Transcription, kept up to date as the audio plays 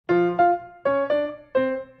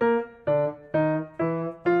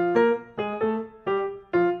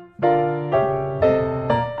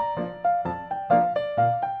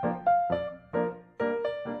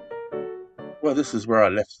Well, this is where I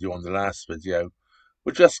left you on the last video.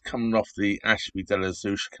 We're just coming off the Ashby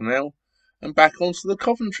canal and back onto the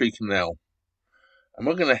Coventry canal. And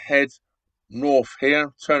we're going to head north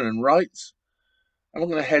here, turning right, and we're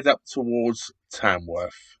going to head up towards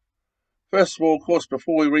Tamworth. First of all, of course,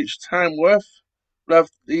 before we reach Tamworth, we'll have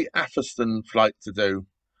the Atherstone flight to do.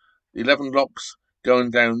 The 11 locks going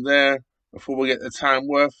down there before we get to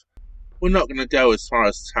Tamworth. We're not going to go as far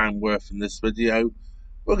as Tamworth in this video.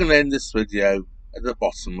 We're going to end this video at the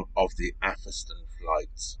bottom of the Atherstone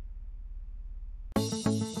flight.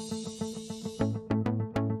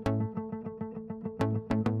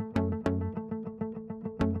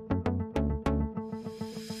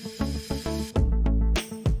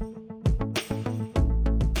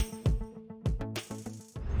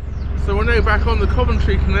 So we're now back on the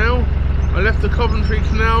Coventry canal. I left the Coventry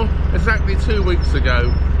canal exactly 2 weeks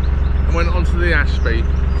ago and went onto the Ashby.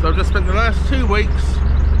 So I've just spent the last 2 weeks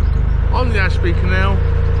on the Ashby canal,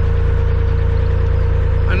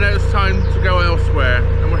 and now it's time to go elsewhere,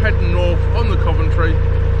 and we're heading north on the Coventry,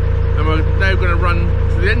 and we're now going to run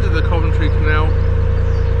to the end of the Coventry canal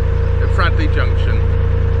at Fradley Junction.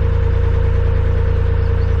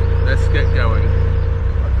 Let's get going.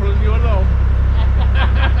 I'm pulling you along.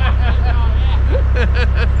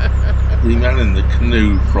 The man in the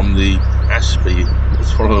canoe from the Ashby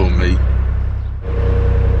was following me.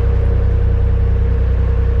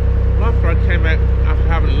 After I came out after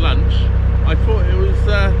having lunch, I thought it was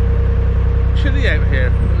chilly out here.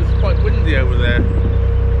 It was quite windy over there,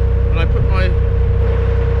 and I put my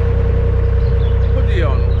hoodie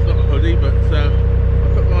on. It's not a hoodie, but I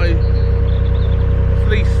put my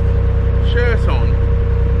fleece shirt on.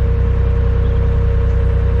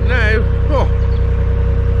 Now,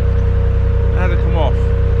 I had to come off.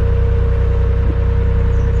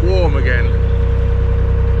 Warm again.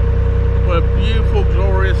 What a beautiful,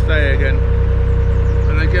 glorious day again,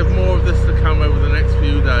 and they give more of this to come over the next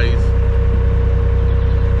few days.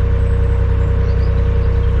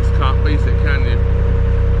 Just can't beat it, can you?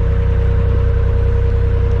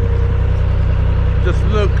 Just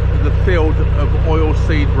look at the field of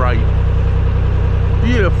oilseed rape.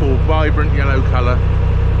 Beautiful, vibrant yellow colour.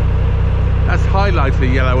 That's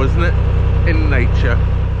highlighter yellow, isn't it? In nature.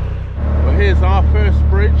 Well, here's our first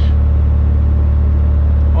bridge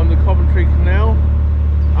on the Coventry canal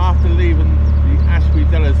after leaving the Ashby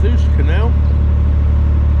canal,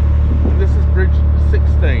 and this is bridge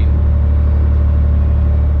 16.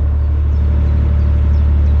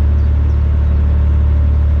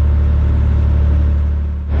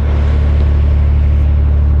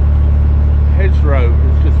 Hedgerow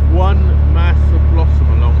is just one mass of blossom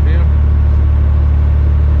along here.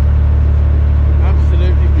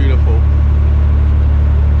 Absolutely beautiful.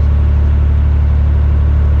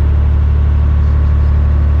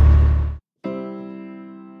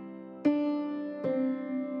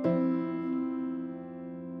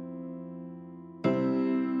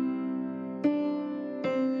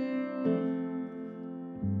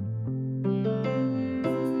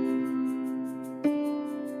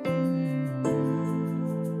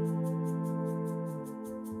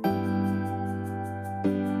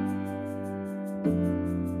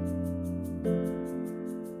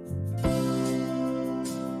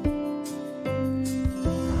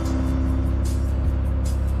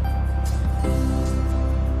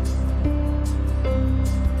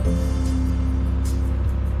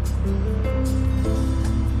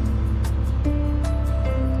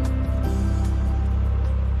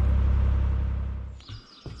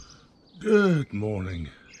 Good morning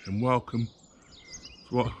and welcome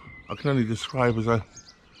to what I can only describe as a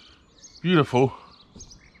beautiful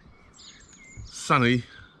sunny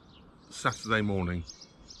Saturday morning.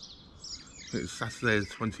 I think it's Saturday the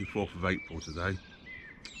 24th of April today,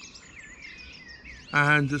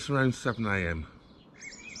 and it's around 7 AM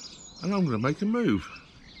and I'm going to make a move.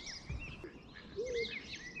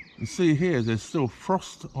 You see here there's still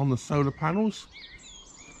frost on the solar panels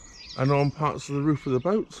and on parts of the roof of the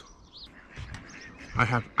boat. I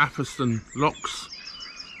have Atherstone locks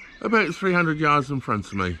about 300 yards in front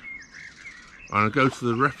of me. I'm going to go to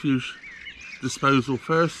the refuse disposal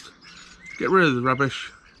first, get rid of the rubbish,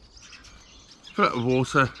 fill it with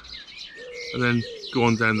water, and then go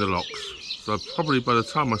on down the locks. So probably by the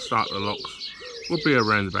time I start the locks, we'll be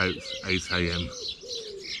around about 8 AM.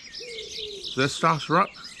 So let's start her up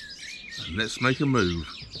and let's make a move.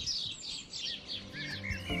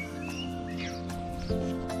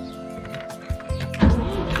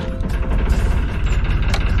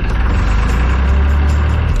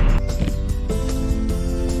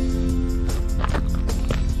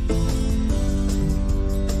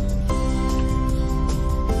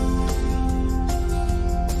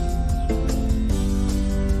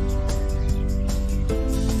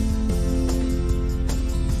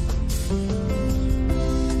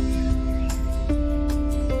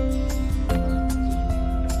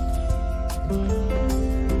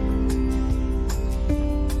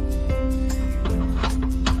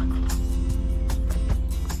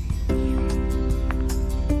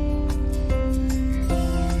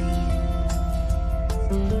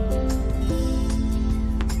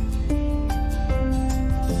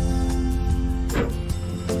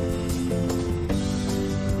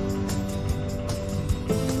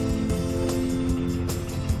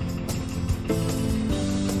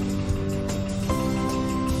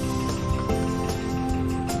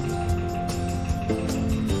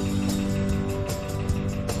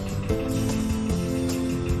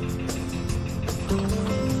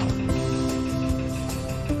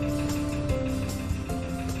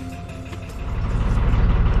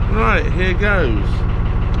 Right, here goes.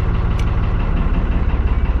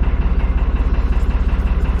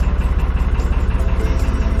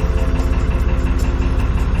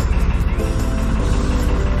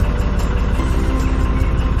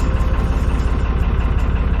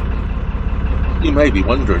 You may be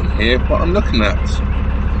wondering here what I'm looking at.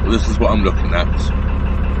 Well, this is what I'm looking at.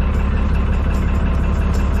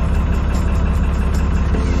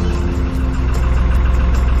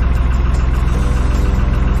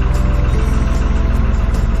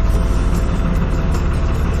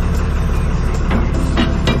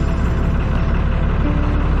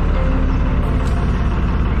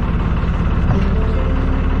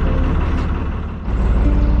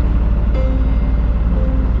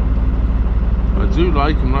 I do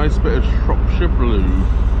like a nice bit of Shropshire blue.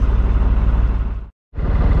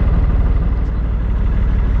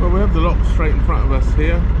 Well, we have the lock straight in front of us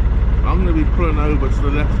here. I'm going to be pulling over to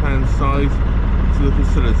the left hand side to the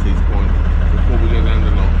facilities point before we go down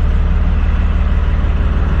the lock.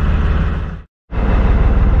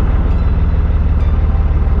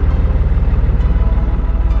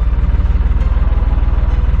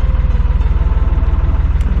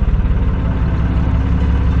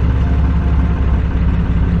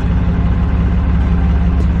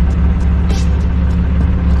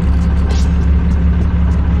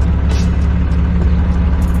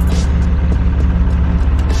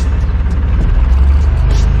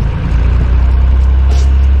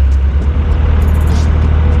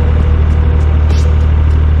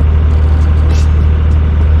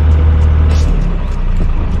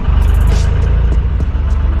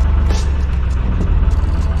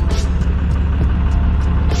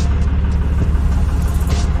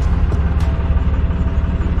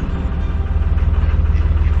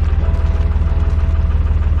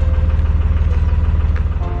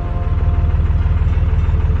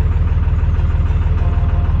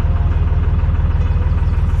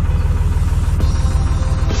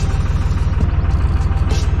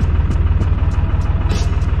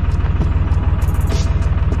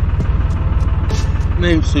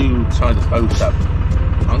 Now to tie the boat up,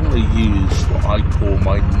 I'm going to use what I call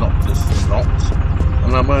my knotless knot,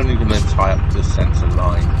 and I'm only going to tie up the centre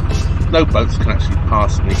line. No boats can actually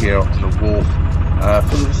pass me here on the wharf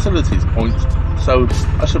for the facilities point, so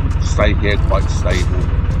I should stay here quite stable.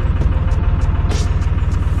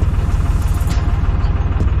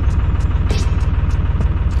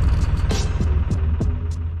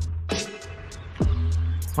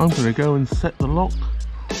 I'm going to go and set the lock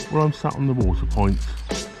where I'm sat on the water point.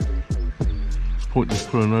 It's pointless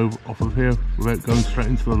pulling over off of here without going straight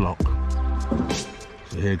into the lock.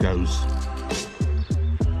 So here goes.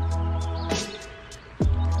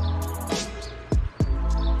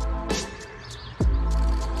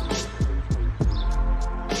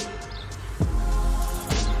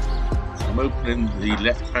 So I'm opening the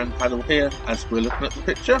left hand paddle here as we're looking at the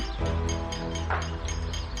picture.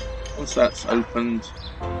 Once that's opened,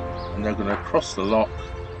 and they're going to cross the lock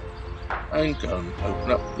and go and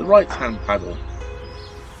open up the right hand paddle.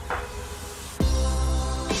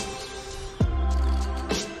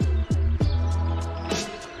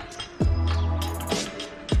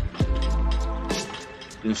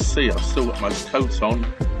 You can see I've still got my coat on,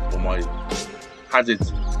 or my padded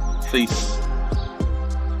fleece.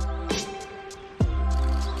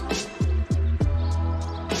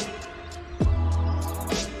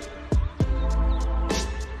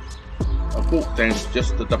 Walked down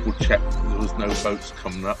just to double check that there was no boats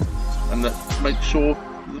coming up, and to make sure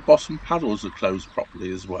the bottom paddles are closed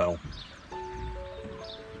properly as well.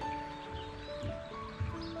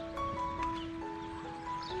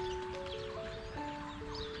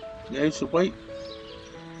 Now to wait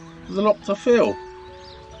for the lock to fill.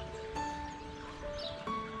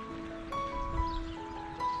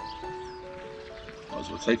 Might as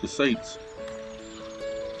well take a seat.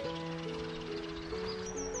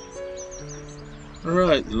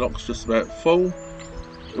 Right, the lock's just about full.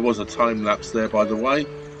 There was a time lapse there, by the way.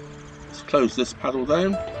 Let's close this paddle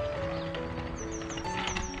down.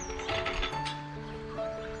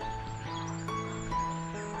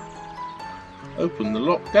 Open the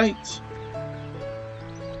lock gate.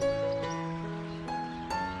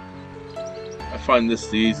 I find this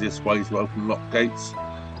the easiest way to open lock gates.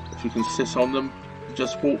 If you can sit on them,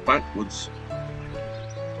 just walk backwards.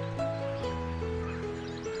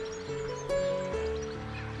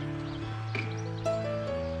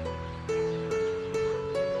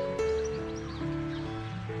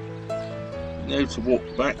 Now to walk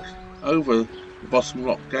back over the bottom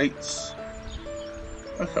lock gates,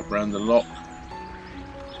 back up round the lock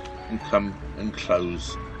and come and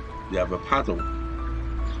close the other paddle.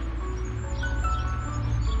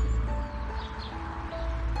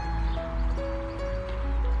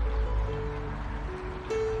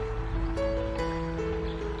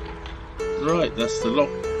 Right, that's the lock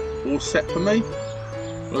all set for me.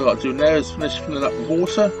 All I've got to do now is finish filling up with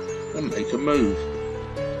water and make a move.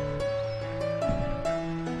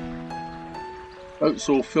 Boat's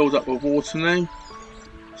all filled up with water now,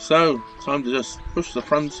 so time to just push the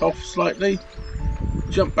front off slightly,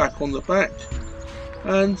 jump back on the back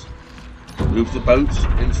and move the boat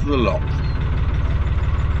into the lock.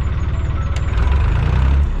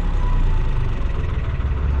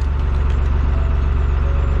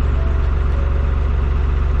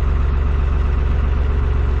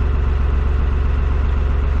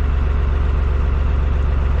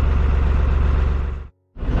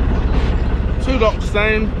 Two locks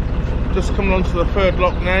down, just coming onto the third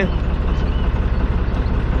lock now.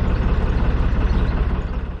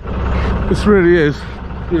 This really is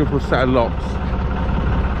a beautiful set of locks.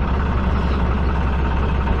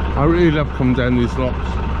 I really love coming down these locks.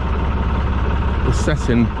 The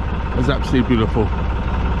setting is absolutely beautiful.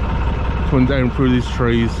 Coming down through these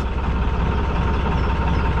trees.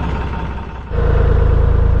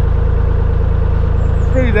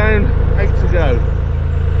 Three down, 8 to go.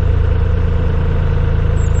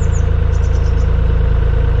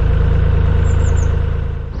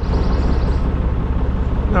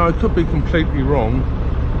 Now I could be completely wrong,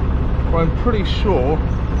 but I'm pretty sure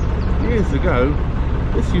years ago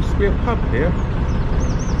this used to be a pub here.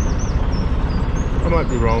 I might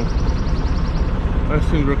be wrong. I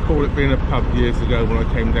seem to recall it being a pub years ago when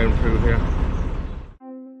I came down through here.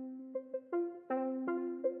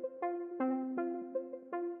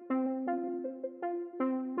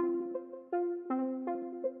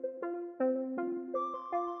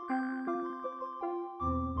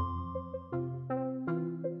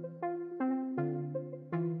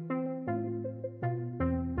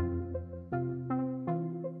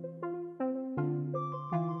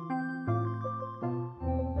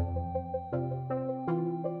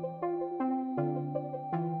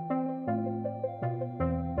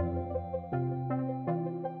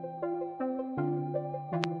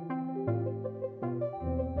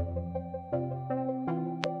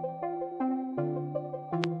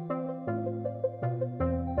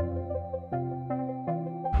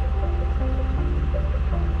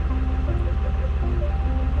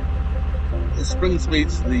 This brings me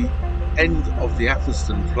to the end of the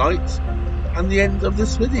Atherstone flight and the end of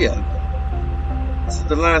this video. This is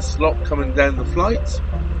the last lock coming down the flight,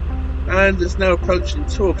 and it's now approaching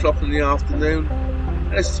 2 o'clock in the afternoon,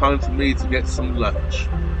 and it's time for me to get some lunch.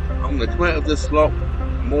 I'm going to come out of this lock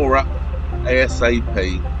and moor up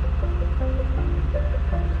ASAP.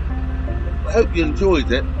 I hope you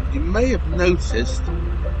enjoyed it. You may have noticed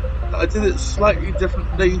that I did it slightly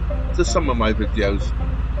differently to some of my videos.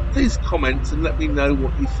 Please comment and let me know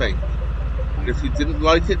what you think. And if you didn't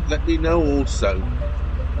like it, let me know also.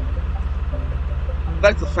 I'd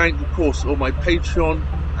like to thank, of course, all my Patreon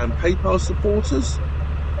and PayPal supporters,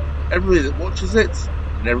 everybody that watches it,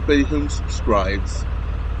 and everybody who subscribes.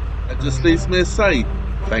 That just leaves me to say,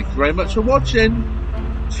 thank you very much for watching.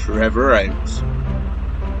 Trevor out.